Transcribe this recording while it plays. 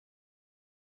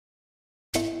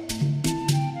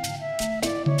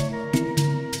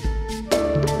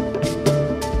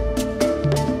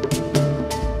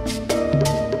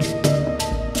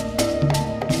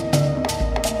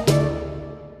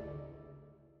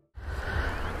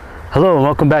Hello and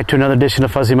welcome back to another edition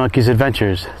of Fuzzy Monkey's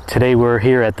Adventures. Today we're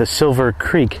here at the Silver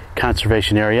Creek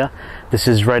Conservation Area. This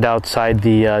is right outside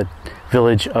the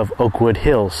village of Oakwood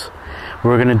Hills.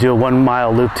 We're going to do a 1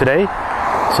 mile loop today,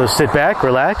 so sit back,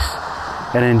 relax,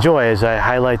 and enjoy as I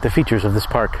highlight the features of this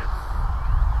park.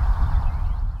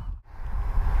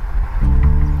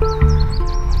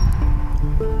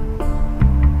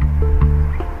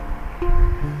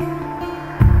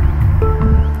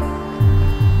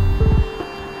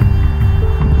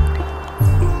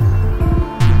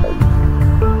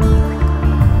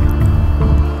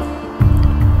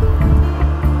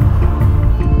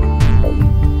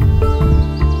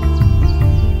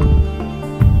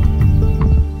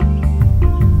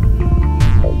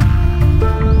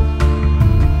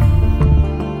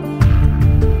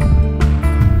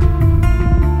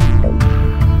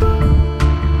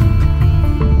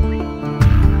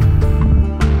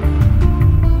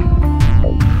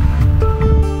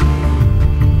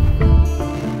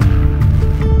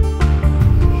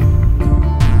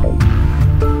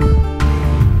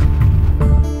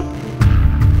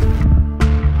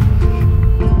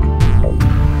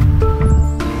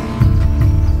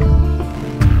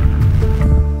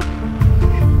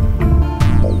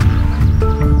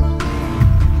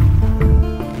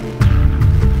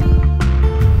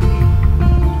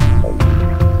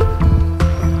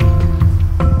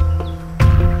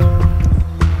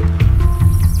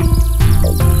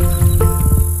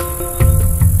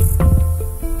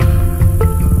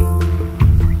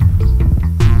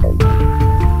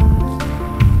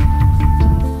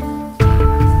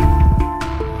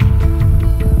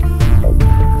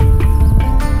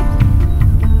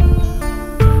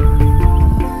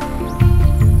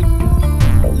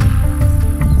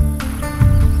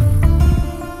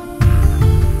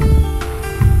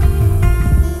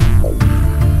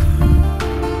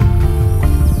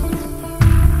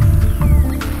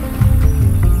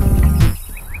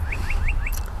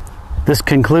 This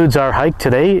concludes our hike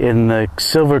today in the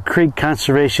Silver Creek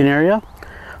Conservation Area.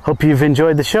 Hope you've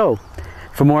enjoyed the show.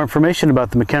 For more information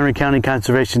about the McHenry County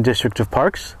Conservation District of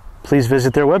Parks, please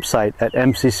visit their website at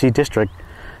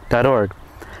mccdistrict.org.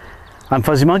 I'm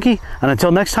Fuzzy Monkey, and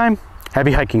until next time,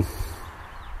 happy hiking.